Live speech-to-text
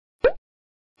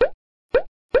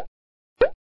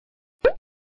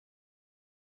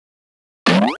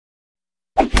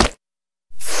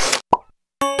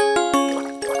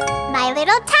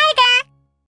little tiger.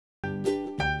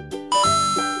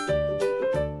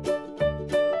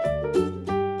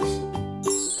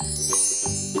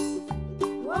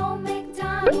 Old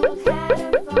MacDonald had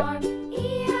a farm,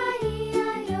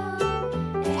 E-I-E-I-O.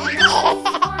 And on his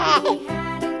farm he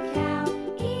had a cow,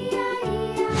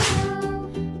 E-I-E-I-O.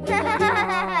 With a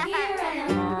here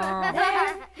and a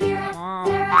there,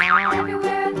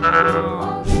 everywhere.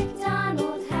 Old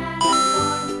MacDonald had a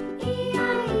farm,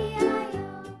 E-I-E-I-O.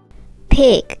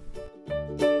 Pig.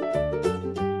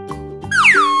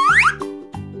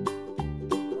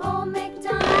 Old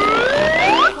MacDonald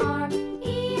had a farm,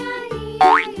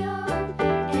 E-I-E-I-O.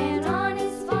 And on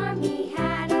his farm he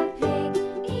had a pig,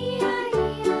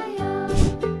 E-I-E-I-O.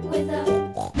 With a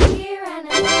here and a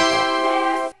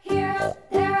there,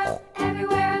 there,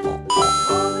 everywhere.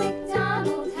 Old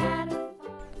MacDonald had a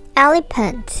farm,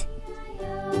 Elephant.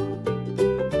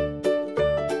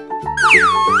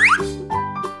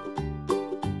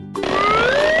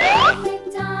 Old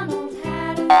MacDonald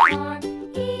had a farm,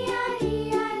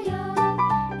 E-I-E-I-O.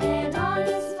 And on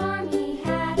his farm he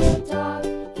had a dog,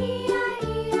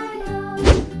 E-I-E-I-O.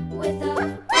 With a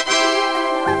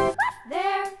here and a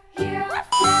there,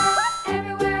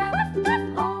 everywhere.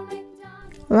 Old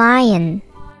MacDonald Lion.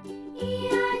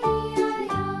 E-I-E-I-O.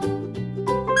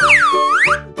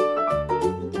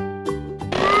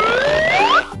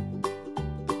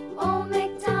 Old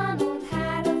MacDonald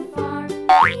had a farm,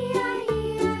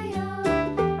 E-I-E-I-O.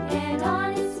 And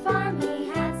on his farm he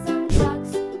had some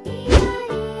ducks, E-I-E-I-O.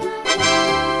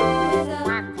 With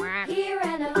a here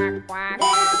and a there, everywhere.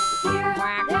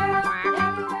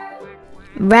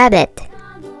 Rabbit.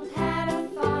 MacDonald had a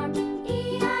farm,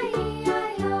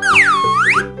 E-I-E-I-O.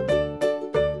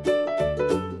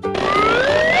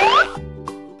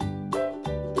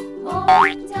 Old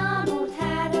MacDonald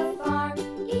had a farm,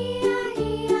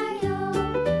 E-I-E-I-O.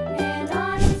 And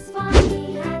on his farm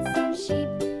he had some sheep,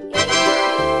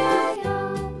 E-I-E-I-O.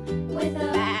 With a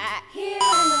here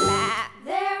and a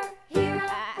there,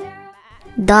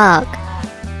 Dog.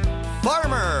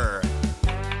 Farmer.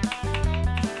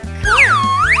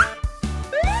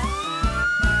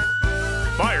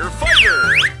 Firefighter.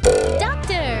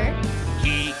 Doctor.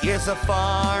 He is a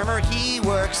farmer, he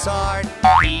works hard.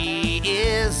 He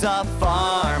is a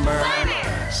farmer.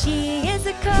 She is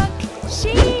a cook, she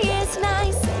is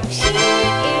nice, she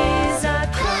is a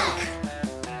cook.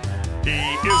 He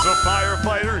is a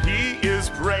firefighter, he is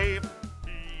brave.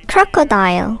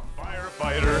 Crocodile.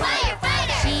 Firefighter.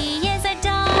 She is a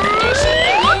doctor, she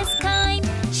is kind,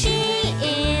 she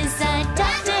is a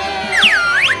doctor.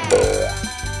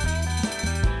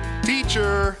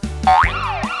 Teacher.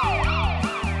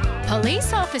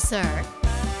 Police officer.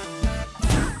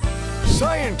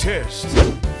 Scientist.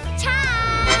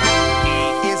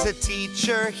 He is a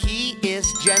teacher, he is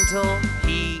gentle,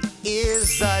 he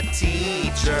is a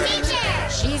teacher.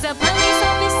 She's a police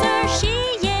officer, she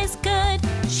is good,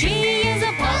 she is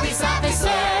a police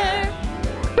officer.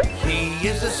 He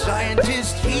is a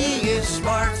scientist, he is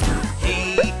smart,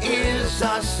 he is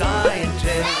a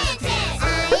scientist. I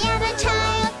am a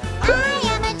child. I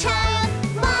am a child.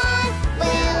 What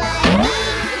will I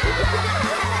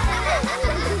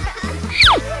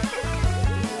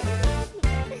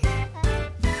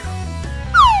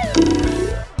be?